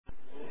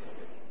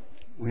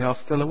We are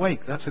still awake.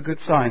 That's a good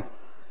sign.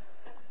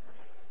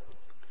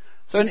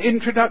 So an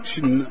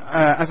introduction.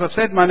 As I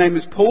said, my name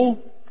is Paul.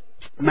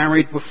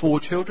 Married with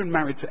 4 children.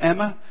 Married to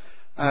Emma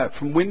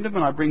from Wyndham,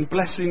 and I bring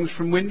blessings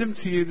from Wyndham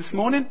to you this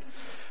morning.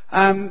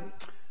 And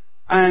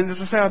as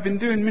I say, I've been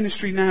doing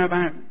ministry now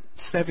about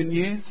 7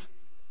 years,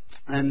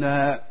 and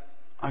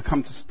I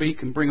come to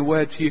speak and bring a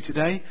word to you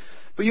today.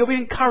 But you'll be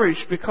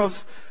encouraged because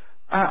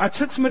I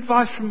took some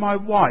advice from my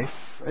wife.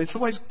 It's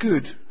always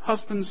good.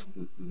 Husbands,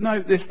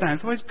 note this down.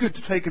 It's always good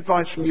to take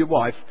advice from your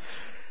wife.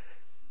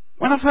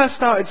 When I first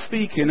started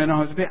speaking and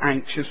I was a bit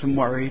anxious and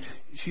worried,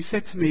 she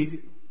said to me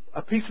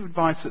a piece of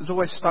advice that has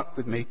always stuck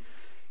with me.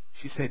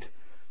 She said,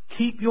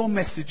 keep your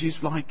messages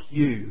like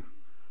you.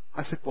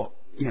 I said, what?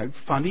 You know,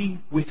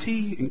 funny,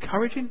 witty,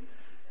 encouraging?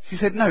 She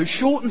said, no,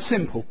 short and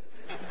simple.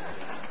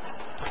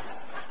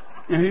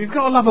 You know, you've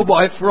got to love a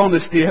wife for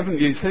honesty, haven't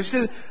you? So she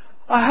said,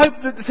 I hope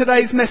that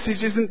today's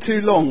message isn't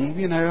too long.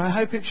 You know, I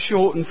hope it's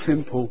short and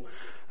simple.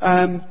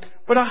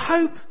 But I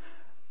hope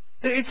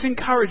that it's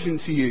encouraging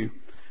to you.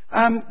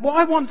 What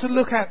I want to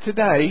look at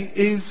today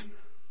is,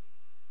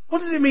 what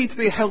does it mean to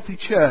be a healthy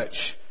church?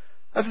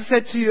 As I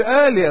said to you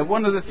earlier,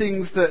 one of the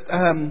things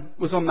that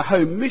was on the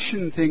home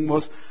mission thing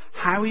was,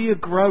 how are you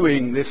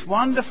growing? This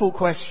wonderful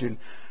question.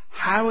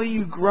 How are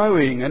you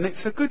growing? And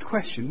it's a good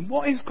question.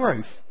 What is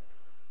growth?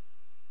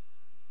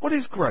 What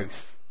is growth?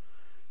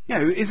 You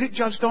know, is it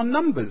judged on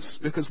numbers?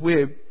 Because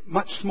we're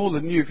much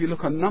smaller than you if you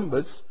look on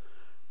numbers.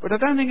 But I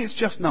don't think it's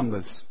just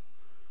numbers.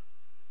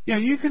 You know,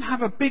 you can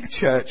have a big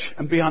church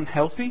and be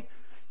unhealthy.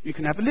 You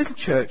can have a little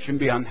church and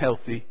be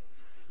unhealthy.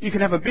 You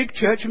can have a big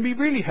church and be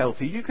really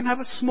healthy. You can have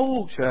a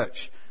small church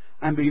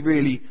and be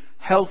really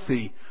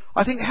healthy.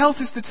 I think health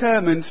is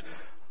determined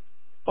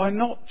by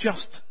not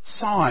just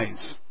size.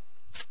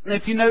 And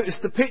if you notice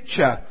the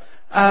picture,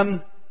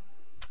 how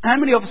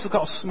many of us have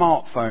got a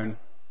smartphone?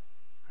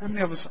 How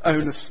many of us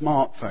own a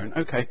smartphone?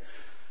 Okay.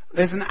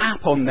 There's an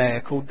app on there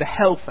called the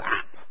Health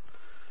app.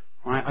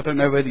 Right? I don't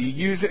know whether you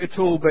use it at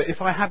all, but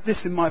if I have this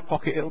in my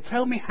pocket, it'll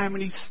tell me how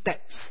many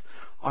steps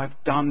I've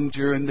done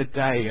during the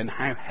day and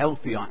how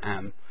healthy I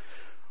am.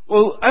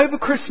 Well, over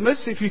Christmas,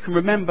 if you can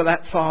remember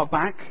that far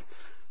back,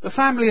 the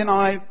family and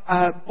I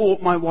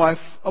bought my wife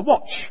a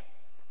watch.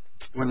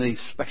 One of these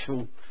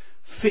special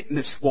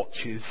fitness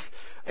watches.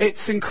 It's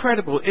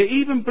incredible. It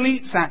even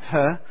bleeps at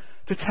her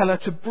to tell her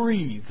to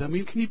breathe. I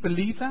mean, can you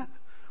believe that?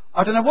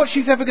 I don't know what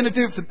she's ever going to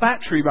do if the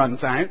battery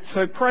runs out,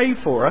 so pray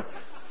for her.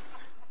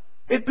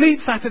 It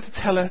bleeps at her to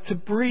tell her to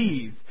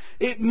breathe.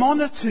 It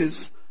monitors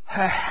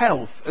her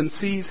health and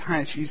sees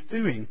how she's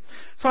doing.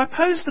 So I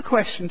pose the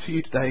question to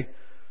you today,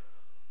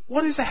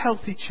 what is a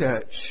healthy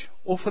church?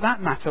 Or for that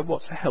matter,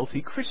 what's a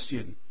healthy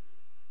Christian?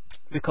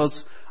 Because,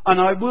 and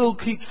I will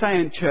keep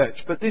saying church,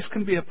 but this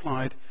can be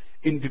applied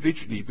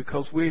individually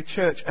because we're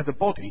church as a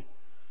body.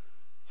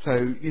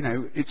 So, you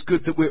know, it's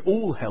good that we're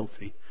all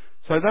healthy.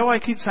 So though I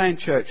keep saying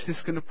church, this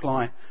can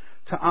apply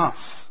to us.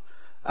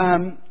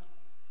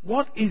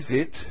 What is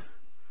it?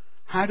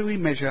 How do we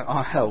measure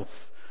our health?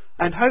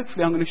 And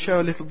hopefully I'm going to show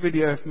a little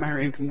video if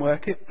Marion can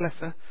work it. Bless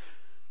her.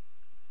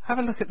 Have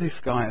a look at this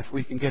guy if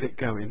we can get it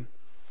going.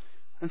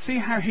 And see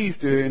how he's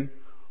doing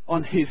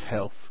on his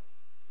health.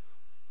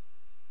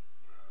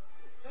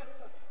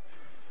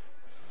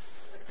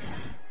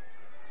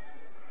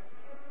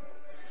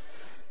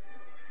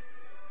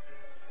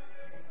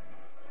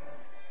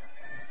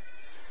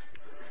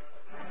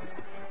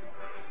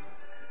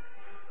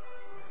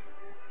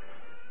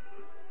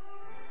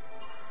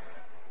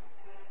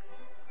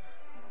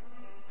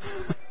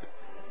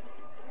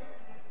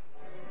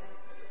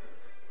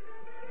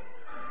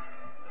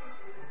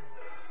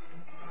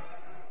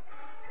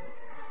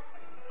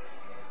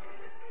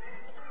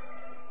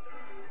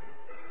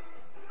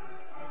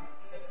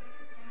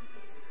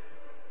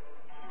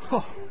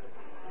 Oh,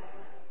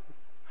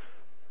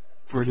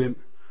 brilliant.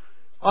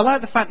 I like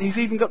the fact that he's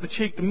even got the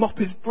cheek to mop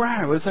his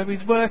brow as though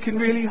he's working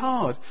really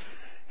hard.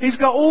 He's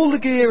got all the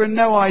gear and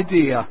no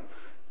idea.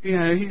 You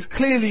know, he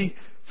clearly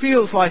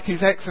feels like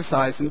he's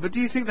exercising, but do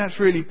you think that's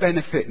really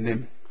benefiting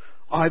him?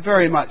 I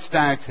very much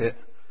doubt it.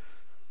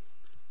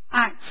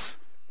 Acts,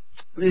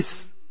 this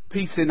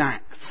piece in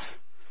Acts,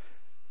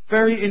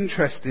 very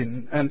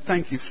interesting, and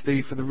thank you,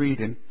 Steve, for the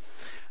reading.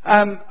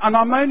 And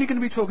I'm only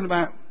going to be talking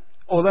about,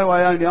 although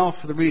I only asked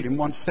for the reading,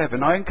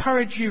 1-7, I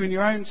encourage you in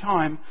your own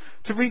time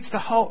to read the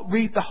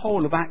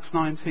whole of Acts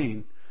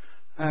 19.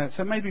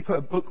 So maybe put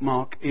a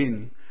bookmark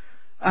in.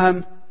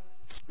 And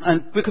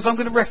because I'm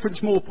going to reference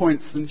more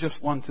points than just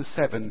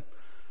 1-7.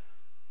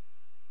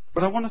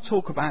 But I want to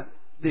talk about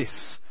this.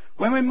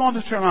 When we're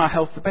monitoring our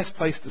health, the best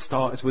place to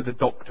start is with a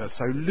doctor.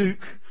 So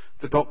Luke,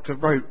 the doctor,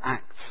 wrote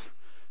Acts.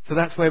 So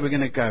that's where we're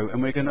going to go,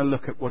 and we're going to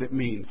look at what it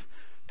means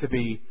to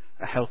be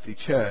a healthy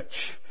church.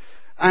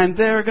 And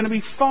there are going to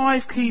be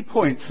 5 key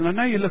points, and I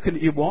know you're looking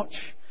at your watch.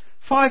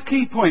 5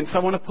 key points I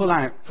want to pull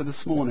out for this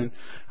morning.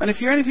 And if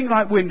you're anything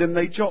like Wyndham,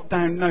 they jot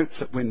down notes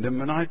at Wyndham,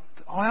 and I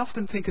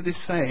often think of this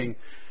saying,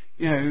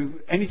 you know,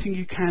 anything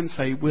you can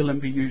say will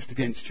and be used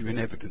against you in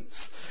evidence.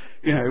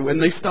 when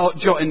they start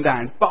jotting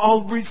down. But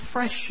I'll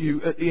refresh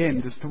you at the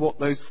end as to what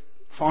those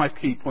 5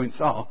 key points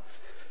are.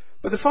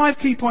 But the 5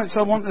 key points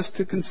I want us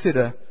to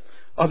consider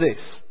are this.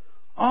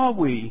 Are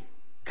we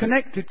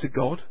connected to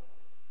God,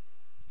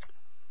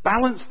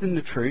 balanced in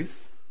the truth,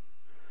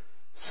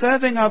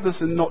 serving others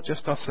and not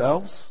just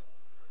ourselves,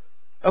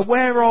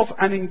 aware of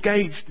and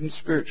engaged in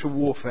spiritual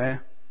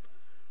warfare,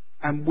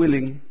 and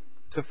willing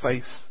to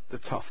face the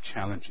tough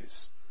challenges?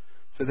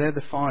 So they're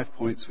the 5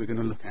 points we're going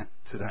to look at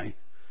today.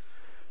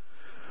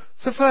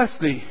 So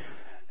firstly,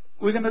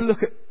 we're going to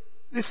look at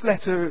this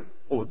letter,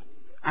 or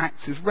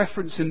Acts is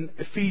referencing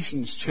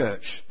Ephesians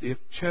church, the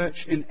church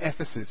in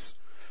Ephesus.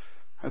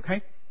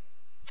 Okay?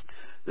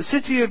 The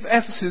city of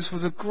Ephesus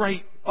was a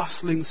great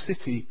bustling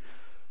city.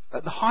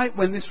 At the height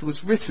when this was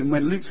written,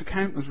 when Luke's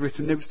account was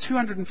written, there was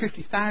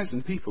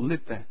 250,000 people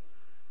lived there.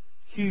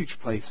 Huge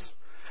place.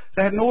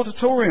 They had an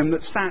auditorium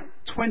that sat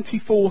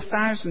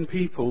 24,000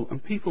 people,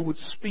 and people would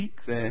speak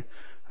there,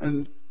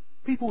 and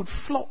people would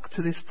flock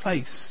to this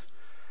place.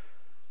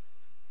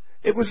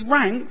 It was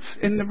ranked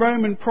in the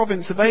Roman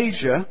province of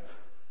Asia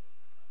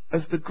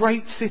as the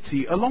great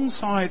city,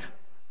 alongside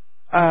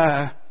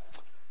Antioch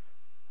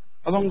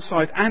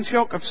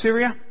of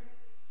Syria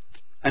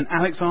and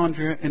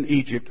Alexandria in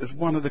Egypt, as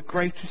one of the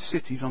greatest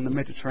cities on the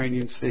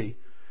Mediterranean Sea.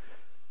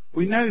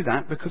 We know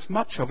that because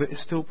much of it is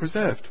still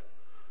preserved.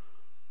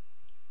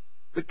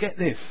 But get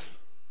this,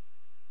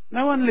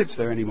 no one lives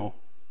there anymore.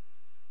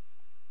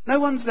 No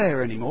one's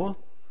there anymore.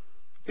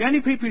 The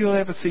only people you'll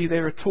ever see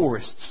there are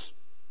tourists.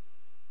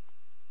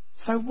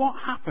 So what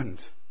happened?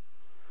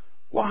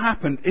 What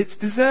happened? It's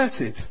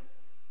deserted.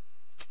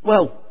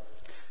 Well,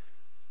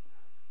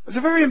 it's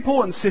a very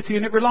important city,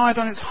 and it relied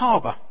on its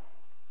harbour.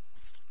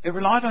 It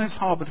relied on its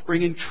harbour to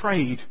bring in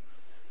trade.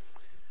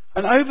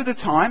 And over the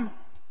time,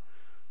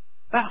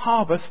 that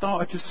harbour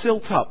started to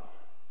silt up.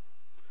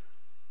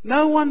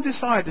 No one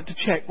decided to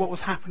check what was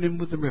happening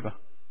with the river.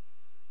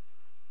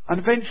 And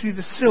eventually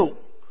the silt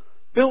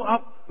built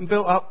up and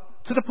built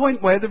up to the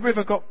point where the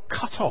river got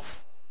cut off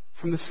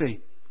from the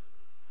sea.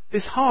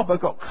 This harbour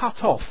got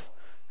cut off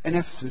in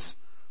Ephesus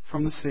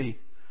from the sea.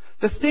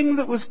 The thing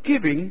that was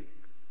giving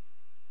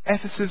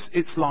Ephesus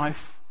its life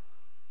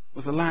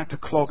was allowed to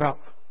clog up,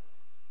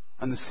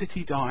 and the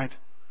city died,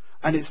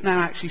 and it's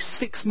now actually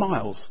 6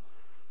 miles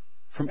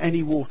from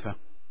any water.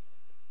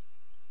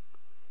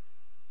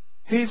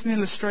 Here's an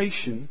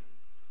illustration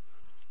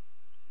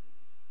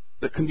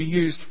that can be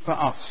used for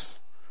us.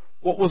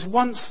 What was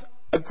once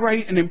a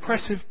great and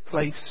impressive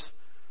place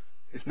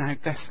is now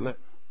desolate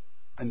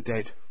and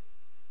dead,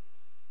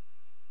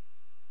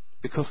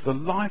 because the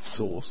life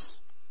source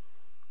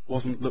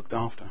wasn't looked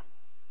after.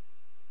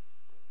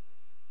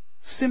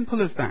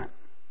 Simple as that.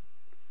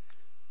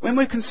 When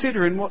we're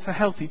considering what's a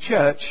healthy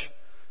church,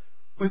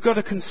 we've got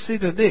to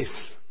consider this.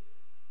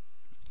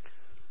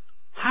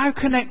 How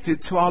connected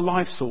to our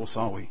life source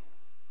are we?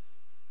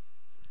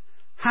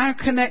 How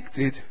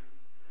connected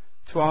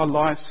to our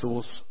life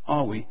source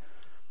are we?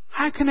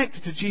 How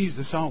connected to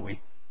Jesus are we?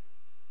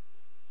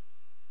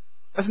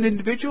 As an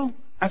individual,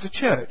 as a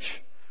church,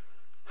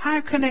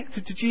 how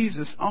connected to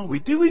Jesus are we?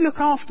 Do we look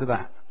after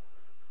that?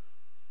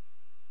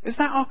 Is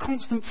that our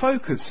constant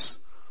focus?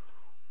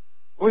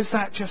 Or is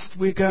that just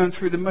we're going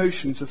through the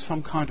motions of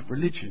some kind of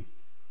religion?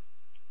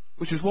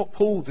 Which is what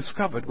Paul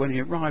discovered when he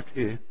arrived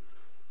here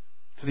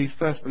to these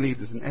first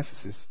believers in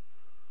Ephesus.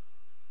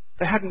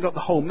 They hadn't got the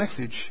whole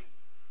message.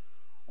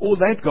 All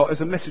they'd got is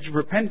a message of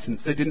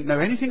repentance. They didn't know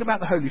anything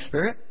about the Holy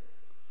Spirit,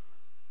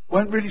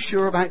 weren't really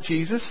sure about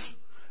Jesus,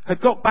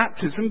 had got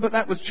baptism, but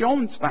that was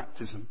John's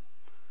baptism.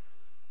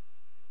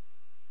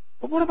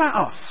 But what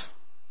about us?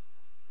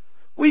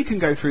 We can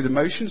go through the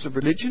motions of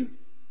religion.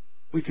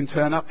 We can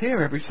turn up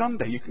here every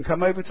Sunday. You can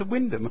come over to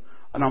Wyndham.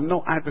 And I'm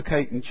not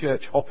advocating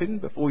church hopping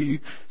before you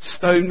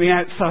stone me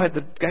outside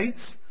the gates.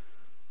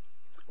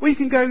 We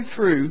can go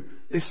through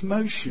this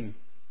motion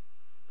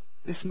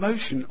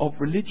of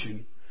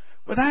religion,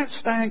 without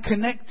staying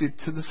connected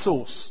to the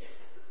source.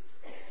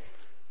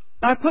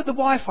 Now I put the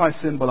Wi-Fi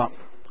symbol up.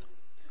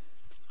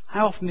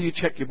 How often do you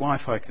check your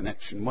Wi-Fi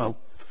connection? Well,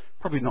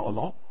 probably not a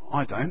lot.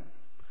 I don't.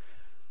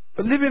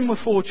 But living with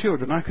 4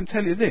 children, I can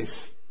tell you this.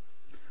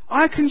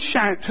 I can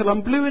shout till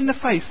I'm blue in the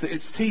face that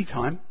it's tea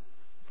time,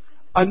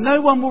 and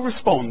no one will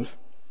respond.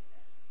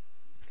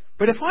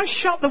 But if I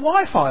shut the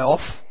Wi-Fi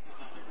off,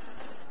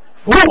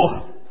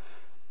 whoa,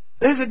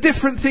 there's a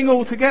different thing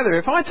altogether.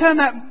 If I turn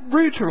that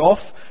router off,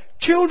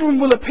 children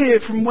will appear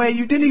from where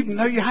you didn't even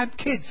know you had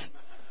kids.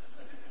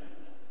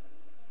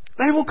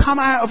 They will come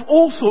out of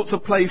all sorts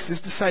of places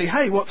to say,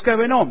 hey, what's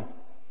going on?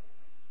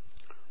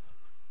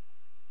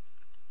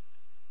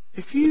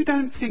 If you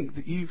don't think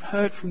that you've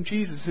heard from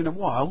Jesus in a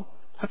while,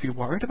 have you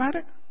worried about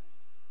it?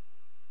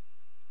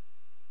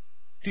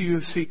 Do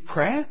you seek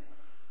prayer?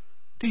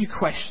 Do you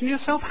question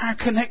yourself? How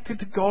connected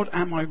to God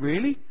am I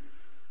really?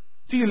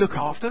 Do you look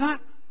after that?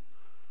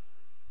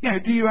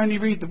 Do you only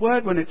read the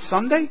Word when it's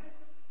Sunday?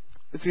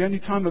 It's the only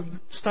time of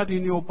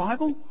studying your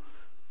Bible?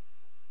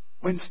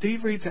 When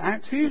Steve reads it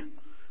out to you?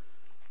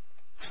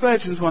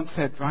 Spurgeon's once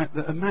said, right,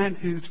 that a man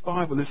whose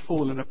Bible has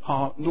fallen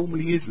apart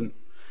normally isn't.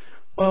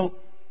 Well,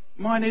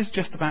 mine is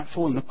just about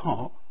falling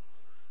apart.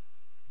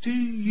 Do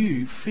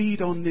you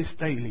feed on this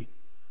daily?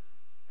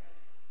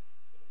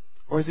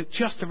 Or is it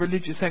just a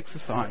religious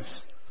exercise?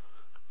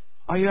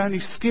 Are you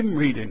only skim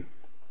reading?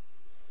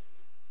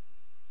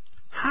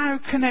 How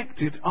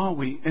connected are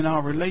we in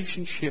our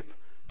relationship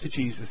to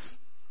Jesus?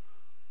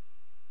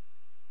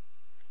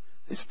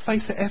 This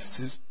place at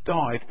Ephesus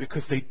died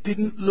because they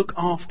didn't look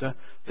after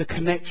the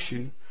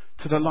connection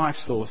to the life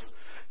source.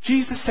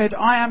 Jesus said,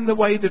 I am the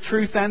way, the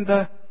truth, and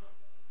the...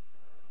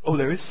 Oh,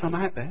 there is some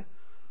out there.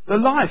 The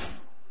life.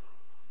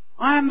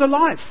 I am the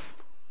life.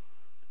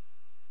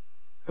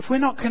 If we're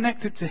not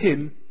connected to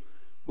Him,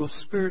 we'll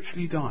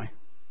spiritually die.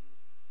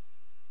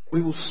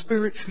 We will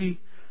spiritually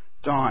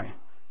die.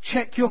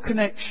 Check your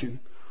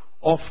connection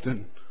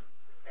often.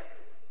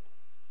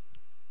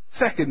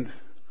 Second,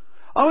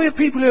 are we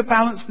people who are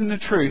balanced in the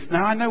truth?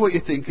 Now, I know what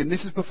you're thinking. This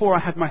is before I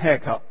had my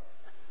hair cut.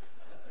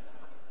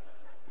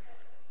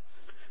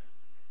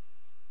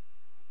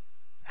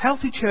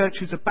 Healthy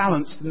churches are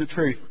balanced in the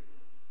truth.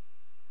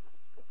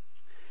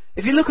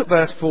 If you look at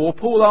verse 4,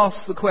 Paul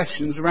asks the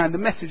questions around the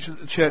message that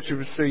the church have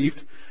received.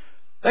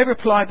 They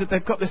replied that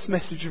they've got this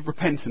message of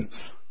repentance.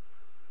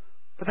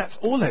 But that's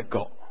all they've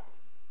got.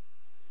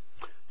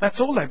 That's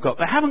all they've got.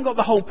 They haven't got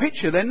the whole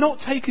picture. They're not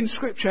taking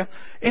Scripture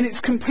in its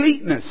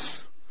completeness.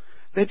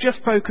 They're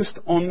just focused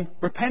on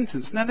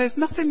repentance. Now, there's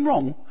nothing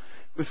wrong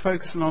with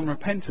focusing on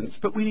repentance,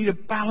 but we need a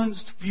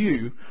balanced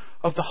view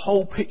of the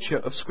whole picture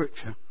of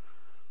Scripture.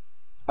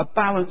 A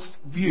balanced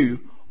view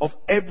of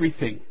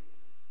everything.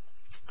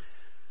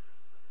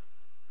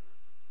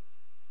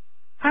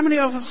 How many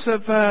of us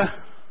have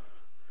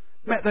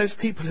met those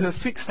people who are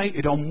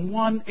fixated on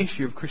one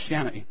issue of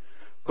Christianity?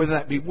 Whether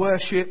that be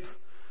worship,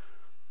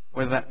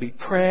 whether that be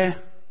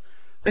prayer.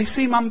 They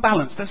seem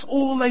unbalanced. That's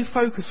all they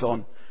focus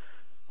on.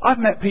 I've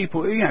met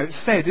people, it's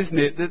said, isn't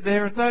it, that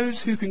there are those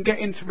who can get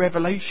into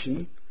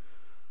Revelation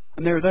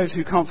and there are those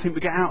who can't seem to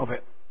get out of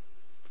it.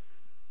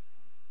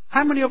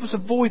 How many of us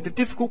avoid the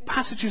difficult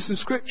passages in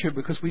Scripture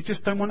because we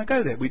just don't want to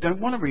go there? We don't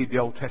want to read the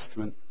Old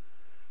Testament.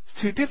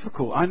 It's too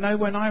difficult. I know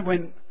when I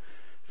went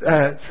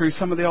through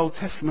some of the Old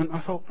Testament,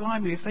 I thought,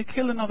 blimey, if they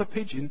kill another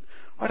pigeon,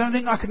 I don't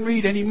think I can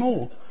read any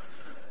more.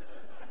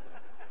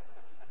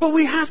 But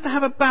we have to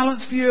have a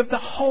balanced view of the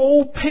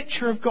whole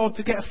picture of God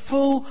to get a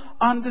full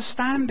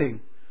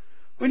understanding.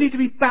 We need to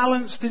be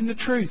balanced in the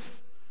truth.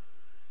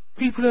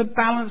 People are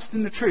balanced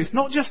in the truth,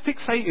 not just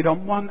fixated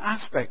on one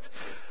aspect.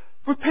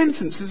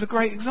 Repentance is a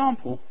great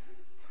example.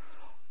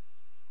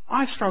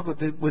 I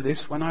struggled with this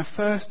when I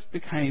first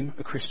became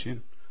a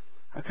Christian.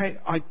 Okay,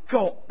 I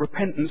got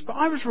repentance, but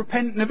I was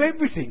repentant of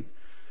everything.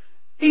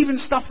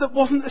 Even stuff that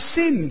wasn't a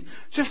sin,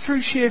 just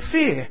through sheer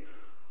fear.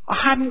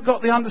 I hadn't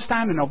got the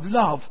understanding of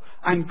love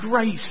and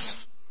grace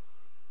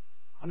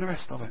and the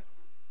rest of it.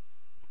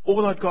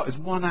 All I've got is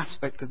one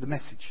aspect of the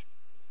message.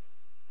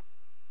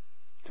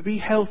 To be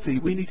healthy,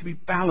 we need to be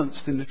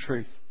balanced in the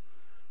truth.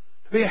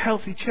 To be a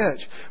healthy church,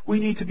 we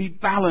need to be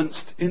balanced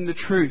in the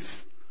truth.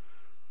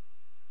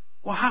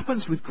 What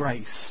happens with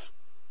grace?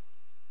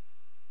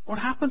 What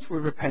happens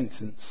with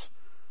repentance?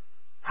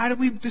 How do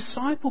we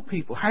disciple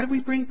people? How do we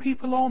bring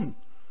people on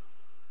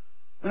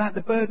without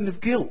the burden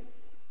of guilt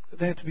that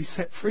they're to be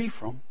set free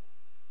from?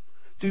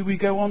 Do we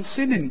go on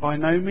sinning? By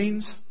no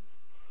means,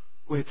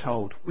 we're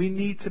told. We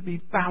need to be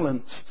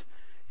balanced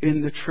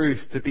in the truth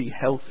to be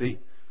healthy.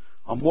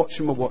 I'm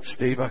watching my watch,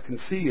 Steve. I can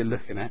see you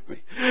looking at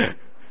me.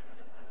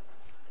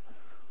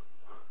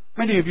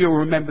 Many of you will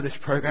remember this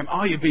program.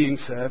 Are you being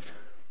served?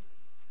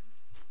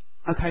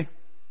 Okay.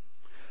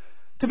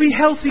 To be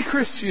healthy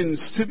Christians,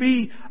 to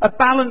be a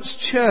balanced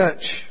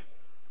church,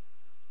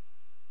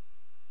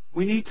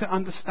 we need to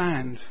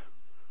understand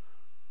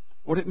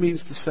what it means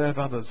to serve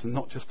others and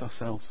not just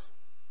ourselves.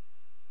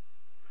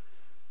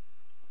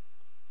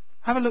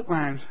 Have a look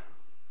round.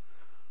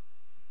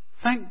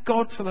 Thank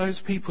God for those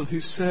people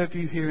who serve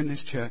you here in this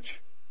church.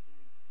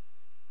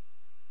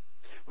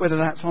 Whether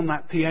that's on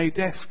that PA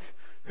desk,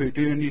 who are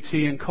doing your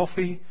tea and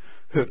coffee,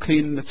 who are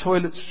cleaning the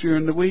toilets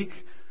during the week,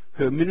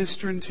 who are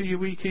ministering to you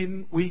week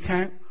in, week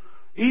out.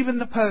 Even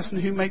the person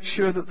who makes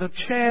sure that the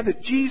chair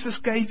that Jesus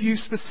gave you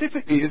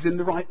specifically is in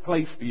the right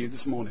place for you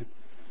this morning.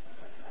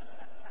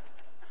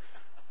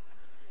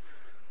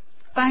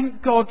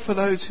 Thank God for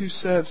those who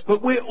serve,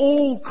 but we're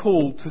all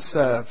called to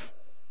serve.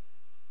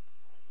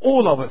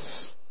 All of us.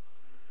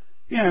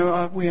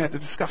 We had a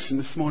discussion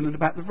this morning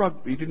about the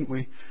rugby, didn't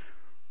we?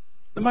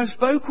 The most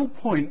vocal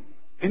point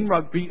in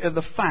rugby are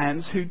the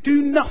fans who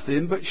do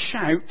nothing but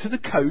shout to the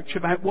coach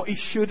about what he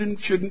should and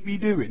shouldn't be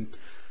doing.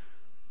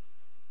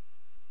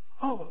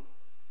 Oh,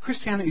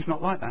 Christianity's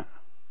not like that.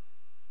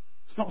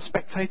 It's not a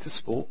spectator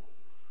sport.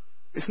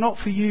 It's not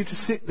for you to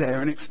sit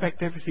there and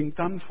expect everything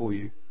done for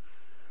you.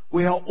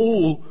 We are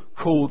all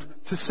called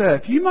to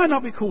serve. You might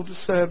not be called to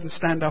serve and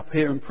stand up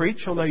here and preach,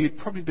 although you'd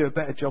probably do a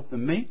better job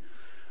than me.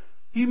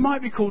 You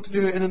might be called to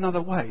do it in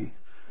another way.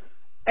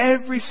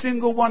 Every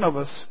single one of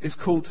us is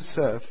called to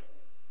serve.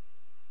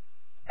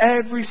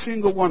 Every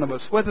single one of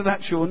us, whether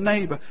that's your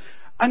neighbour.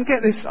 And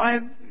get this,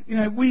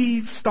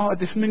 we started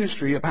this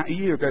ministry about a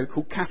year ago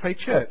called Cafe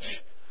Church.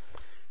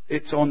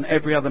 It's on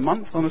every other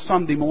month on a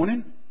Sunday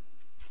morning.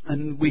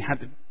 And we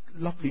had a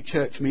lovely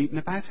church meeting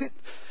about it.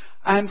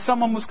 And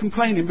someone was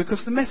complaining because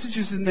the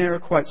messages in there are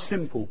quite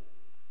simple,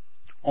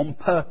 on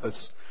purpose,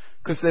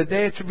 because they're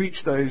there to reach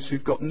those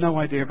who've got no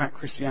idea about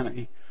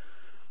Christianity.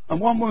 And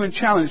one woman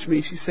challenged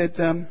me. She said,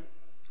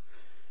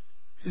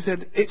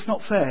 it's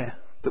not fair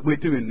that we're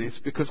doing this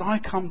because I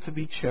come to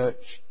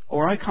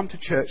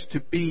church to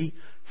be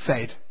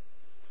fed,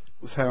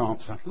 was her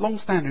answer.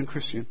 Long-standing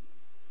Christian.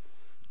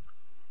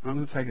 I'm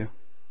going to take her.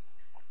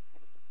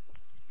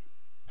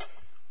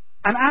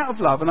 And out of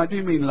love, and I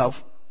do mean love,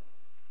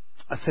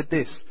 I said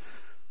this,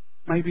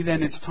 maybe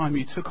then it's time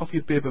you took off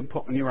your bib and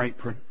put on your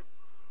apron.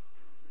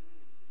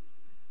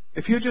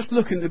 If you're just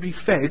looking to be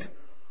fed,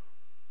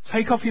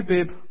 take off your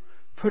bib,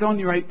 put on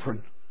your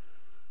apron.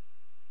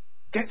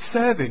 Get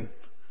serving.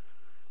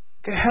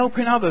 Get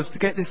helping others to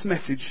get this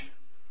message.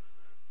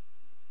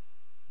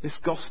 This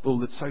gospel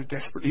that's so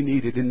desperately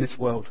needed in this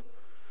world.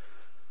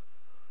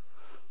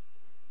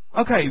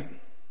 Okay,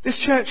 this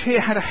church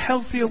here had a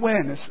healthy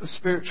awareness of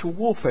spiritual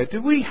warfare.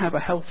 Do we have a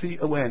healthy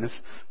awareness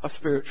of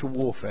spiritual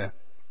warfare?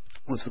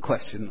 Was the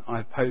question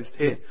I posed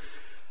here.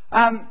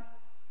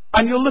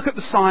 And you'll look at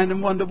the sign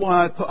and wonder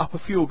why I put up a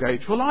fuel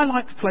gauge. Well, I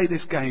like to play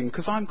this game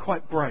because I'm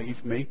quite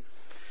brave, me.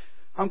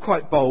 I'm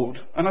quite bold.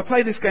 And I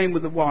play this game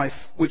with the wife,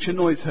 which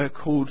annoys her,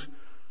 called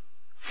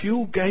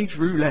Fuel Gauge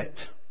Roulette.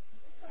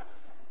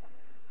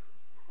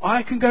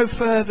 I can go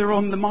further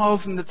on the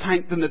miles in the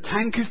tank than the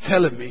tank is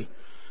telling me.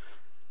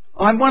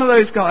 I'm one of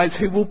those guys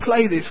who will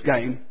play this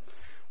game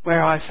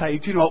where I say,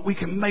 do you know what, we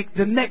can make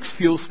the next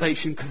fuel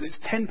station because it's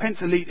 10 pence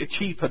a litre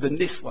cheaper than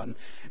this one,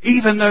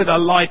 even though the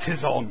light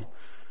is on.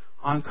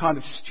 I'm kind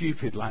of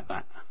stupid like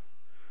that.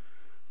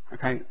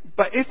 Okay,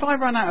 but if I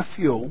run out of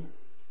fuel,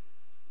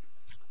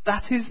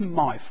 that is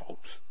my fault.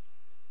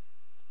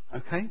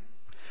 Okay?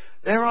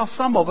 There are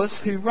some of us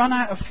who run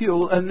out of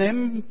fuel and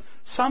then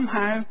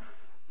somehow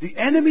the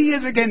enemy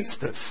is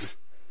against us.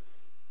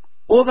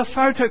 Or the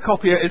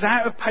photocopier is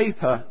out of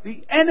paper.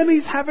 The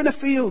enemy's having a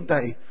field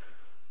day.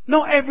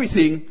 Not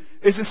everything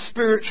is a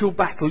spiritual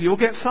battle. You'll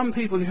get some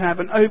people who have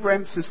an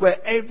overemphasis where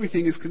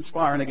everything is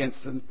conspiring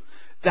against them.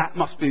 That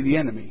must be the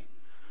enemy.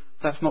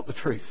 That's not the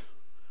truth.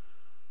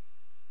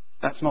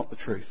 That's not the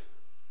truth.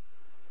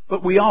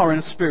 But we are in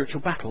a spiritual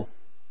battle.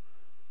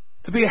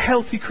 To be a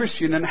healthy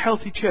Christian and a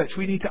healthy church,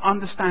 we need to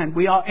understand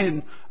we are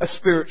in a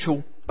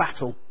spiritual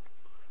battle.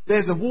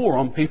 There's a war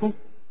on, people.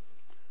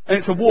 And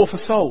it's a war for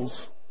souls.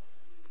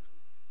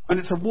 And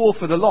it's a war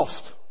for the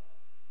lost.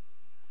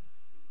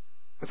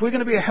 If we're going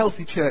to be a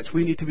healthy church,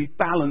 we need to be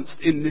balanced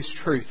in this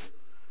truth.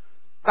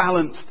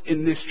 Balanced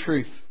in this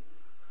truth.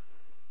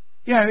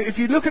 You know, if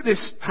you look at this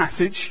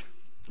passage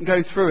and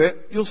go through it,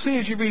 you'll see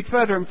as you read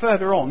further and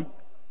further on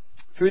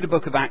through the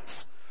book of Acts,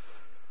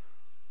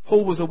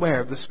 Paul was aware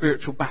of the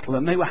spiritual battle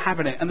and they were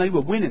having it and they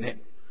were winning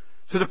it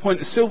to the point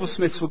the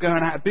silversmiths were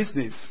going out of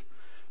business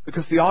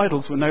because the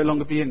idols were no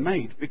longer being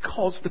made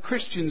because the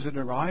Christians had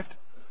arrived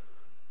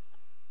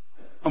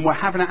and were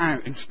having it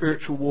out in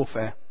spiritual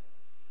warfare.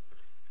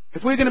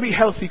 If we're going to be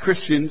healthy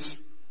Christians,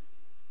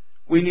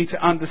 we need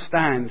to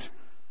understand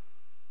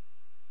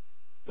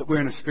that we're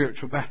in a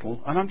spiritual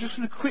battle. And I'm just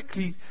going to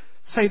quickly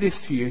say this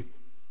to you.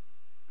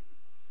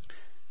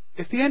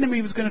 If the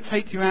enemy was going to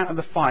take you out of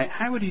the fight,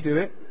 how would he do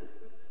it?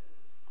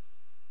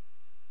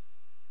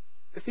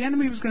 If the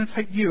enemy was going to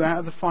take you out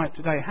of the fight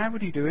today, how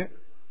would he do it?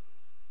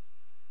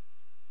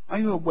 Are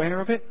you aware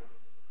of it?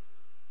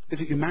 Is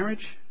it your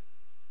marriage?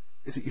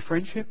 Is it your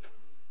friendship?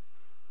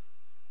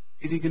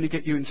 Is he going to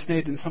get you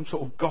ensnared in some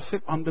sort of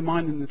gossip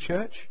undermining the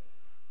church?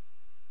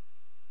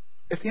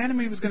 If the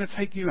enemy was going to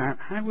take you out,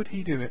 how would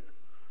he do it?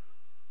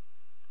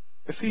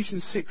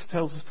 Ephesians 6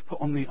 tells us to put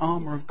on the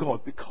armour of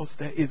God because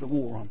there is a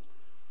war on.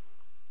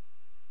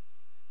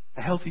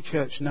 A healthy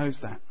church knows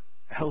that.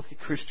 A healthy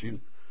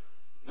Christian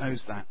knows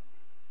that.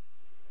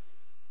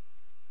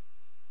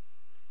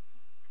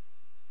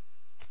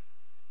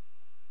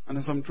 And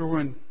as I'm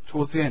drawing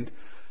towards the end,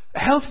 a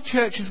healthy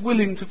church is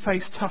willing to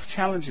face tough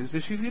challenges.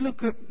 If you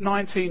look at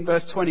 19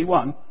 verse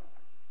 21,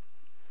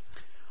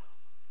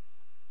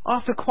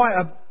 after quite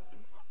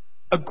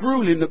a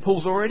grueling that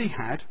Paul's already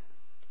had,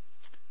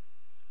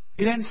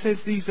 he then says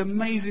these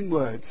amazing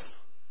words.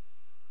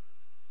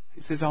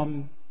 He says,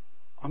 I'm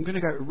going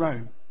to go to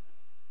Rome.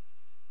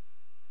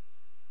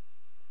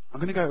 I'm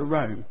going to go to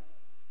Rome.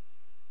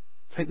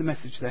 Take the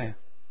message there.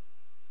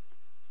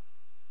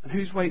 And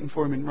who's waiting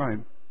for him in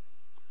Rome?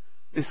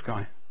 This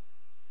guy.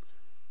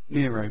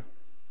 Nero,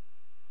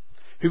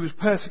 who was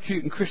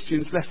persecuting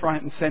Christians left,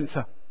 right and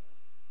centre.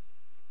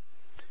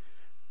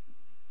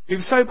 He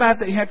was so bad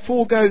that he had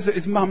 4 goes at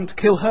his mum to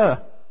kill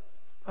her.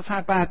 That's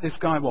how bad this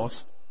guy was.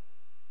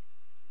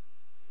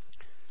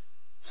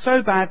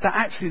 So bad that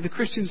actually the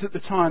Christians at the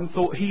time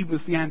thought he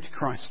was the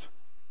Antichrist.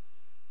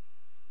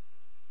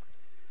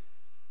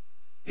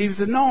 He was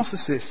a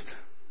narcissist.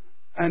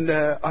 And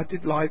I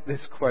did like this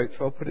quote,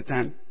 so I'll put it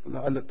down.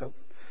 I looked up.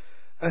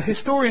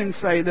 Historians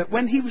say that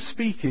when he was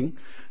speaking,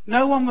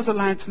 no one was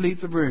allowed to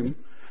leave the room,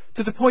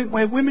 to the point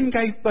where women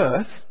gave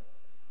birth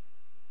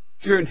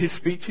during his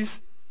speeches.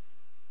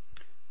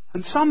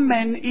 And some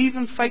men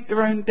even faked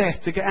their own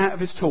death to get out of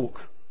his talk.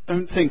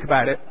 Don't think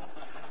about it.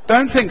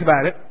 Don't think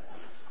about it.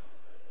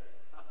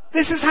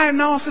 This is how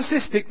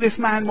narcissistic this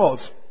man was.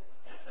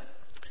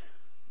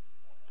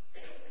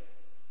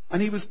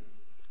 And he was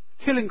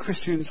killing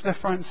Christians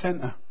left, right and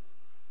centre.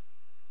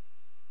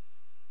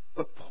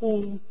 But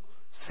Paul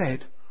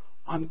said,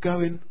 I'm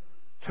going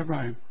to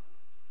Rome.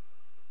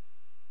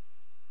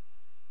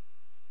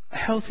 A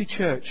healthy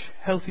church,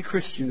 healthy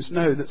Christians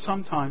know that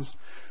sometimes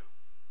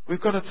we've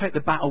got to take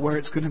the battle where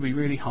it's going to be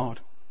really hard,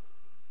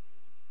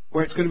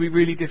 where it's going to be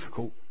really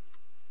difficult.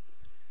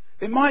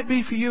 It might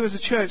be for you as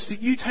a church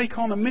that you take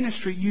on a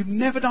ministry you've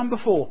never done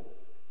before.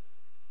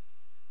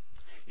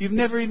 You've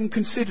never even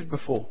considered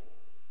before.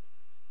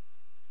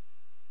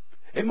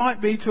 It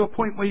might be to a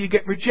point where you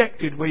get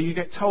rejected, where you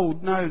get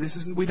told, no,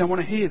 we don't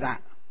want to hear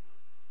that.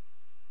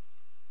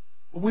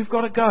 Well, we've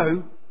got to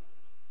go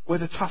where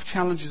the tough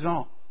challenges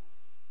are.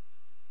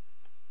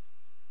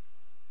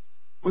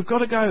 We've got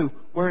to go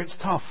where it's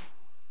tough.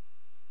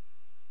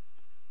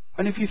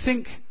 And if you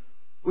think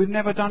we've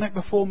never done it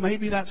before,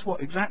 maybe that's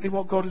exactly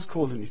what God is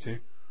calling you to.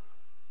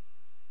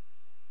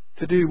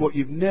 To do what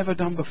you've never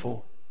done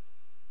before.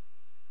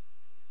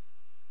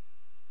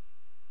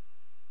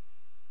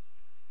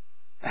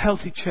 A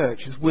healthy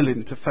church is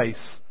willing to face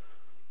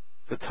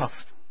the tough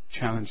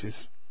challenges.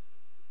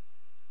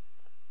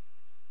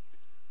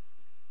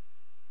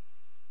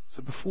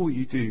 So before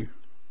you do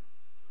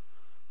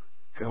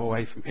go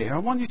away from here, I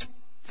want you to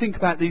think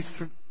about these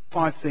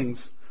 5 things.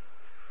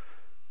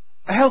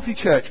 A healthy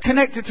church,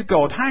 connected to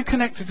God. How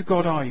connected to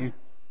God are you?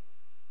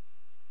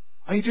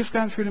 Are you just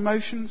going through the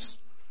motions?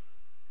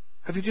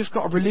 Have you just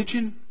got a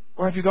religion?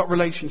 Or have you got a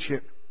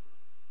relationship?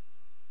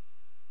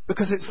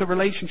 Because it's the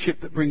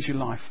relationship that brings you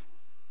life.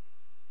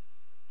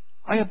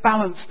 Are you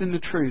balanced in the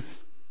truth?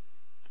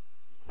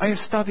 Are you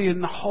studying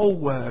the whole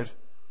Word?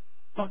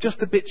 Not just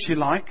the bits you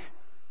like.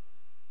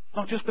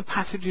 Not just the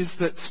passages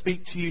that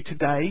speak to you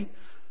today.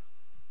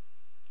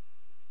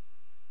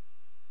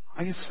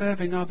 Are you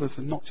serving others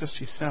and not just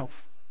yourself?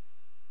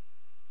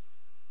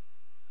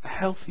 A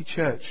healthy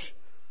church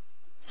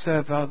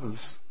serves others,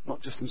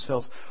 not just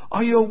themselves.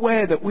 Are you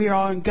aware that we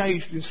are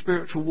engaged in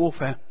spiritual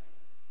warfare?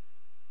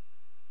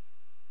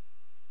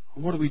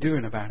 And what are we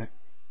doing about it?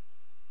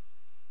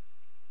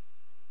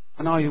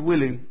 And are you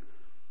willing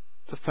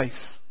to face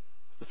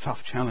the tough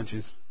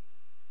challenges?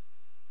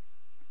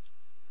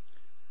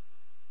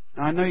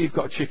 Now, I know you've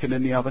got a chicken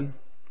in the oven.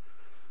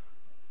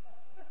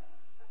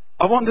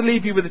 I want to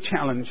leave you with a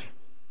challenge.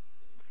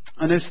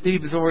 I know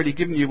Steve has already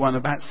given you one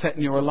about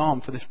setting your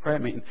alarm for this prayer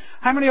meeting.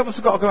 How many of us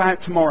have got to go out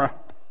tomorrow?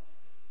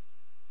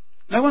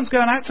 No one's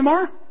going out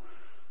tomorrow?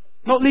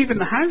 Not leaving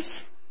the house?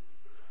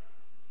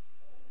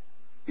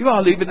 You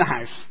are leaving the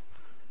house.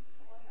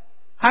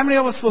 How many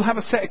of us will have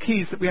a set of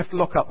keys that we have to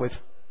lock up with?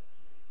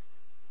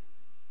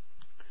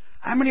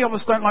 How many of us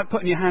don't like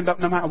putting your hand up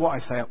no matter what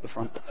I say up the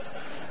front?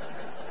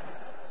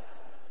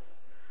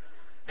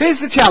 Here's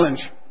the challenge.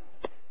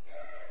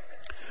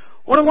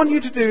 What I want you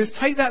to do is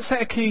take that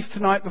set of keys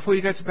tonight before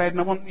you go to bed, and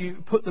I want you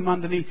to put them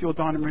underneath your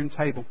dining room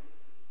table.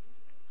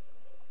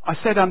 I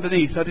said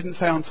underneath, I didn't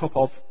say on top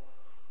of.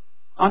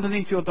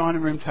 Underneath your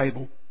dining room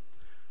table.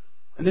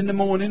 And in the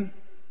morning,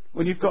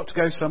 when you've got to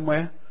go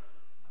somewhere,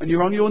 and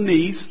you're on your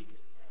knees,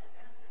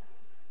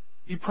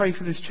 you pray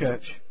for this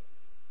church.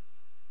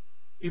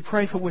 You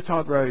pray for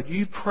Whittard Road.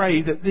 You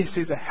pray that this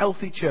is a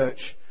healthy church,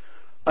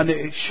 and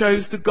it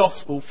shows the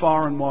gospel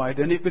far and wide,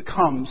 and it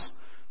becomes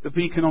the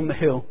beacon on the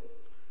hill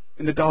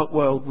in the dark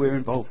world we're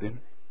involved in.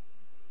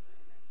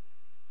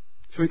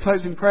 Shall we close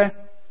in prayer?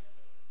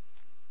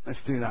 Let's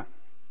do that.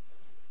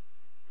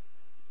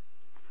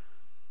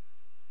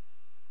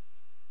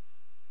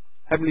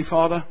 Heavenly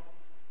Father,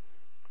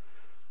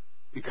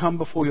 we come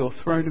before your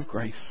throne of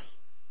grace.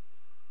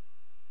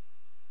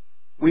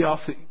 We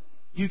ask that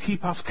you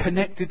keep us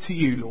connected to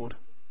you, Lord.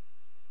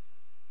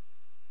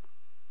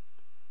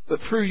 That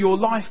through your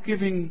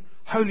life-giving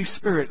Holy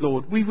Spirit,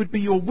 Lord, we would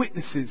be your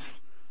witnesses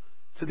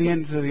to the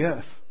ends of the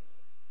earth.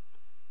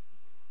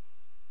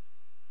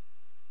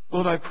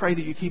 Lord, I pray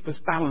that you keep us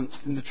balanced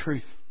in the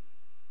truth.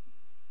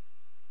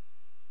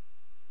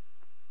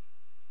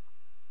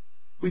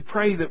 We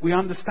pray that we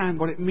understand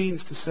what it means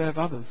to serve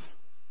others,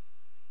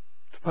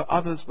 to put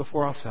others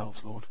before ourselves,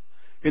 Lord,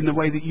 in the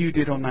way that you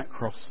did on that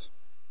cross.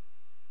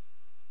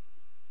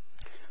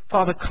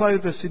 Father,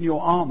 clothe us in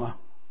your armour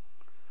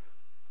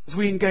as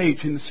we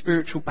engage in the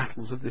spiritual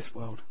battles of this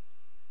world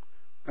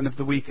and of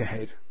the week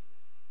ahead.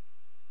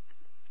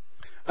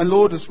 And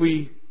Lord, as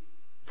we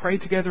pray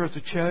together as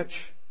a church,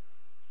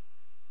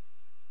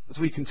 as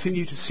we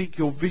continue to seek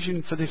your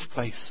vision for this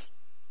place,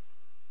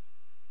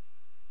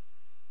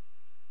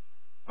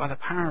 by the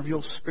power of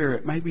your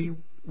Spirit, maybe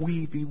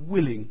we be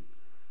willing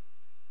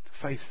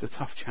to face the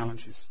tough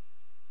challenges.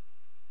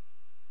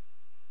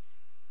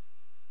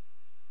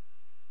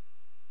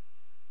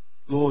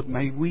 Lord,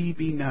 may we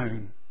be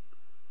known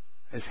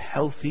as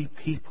healthy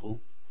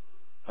people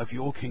of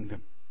your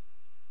kingdom.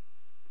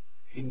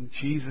 In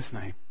Jesus'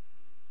 name.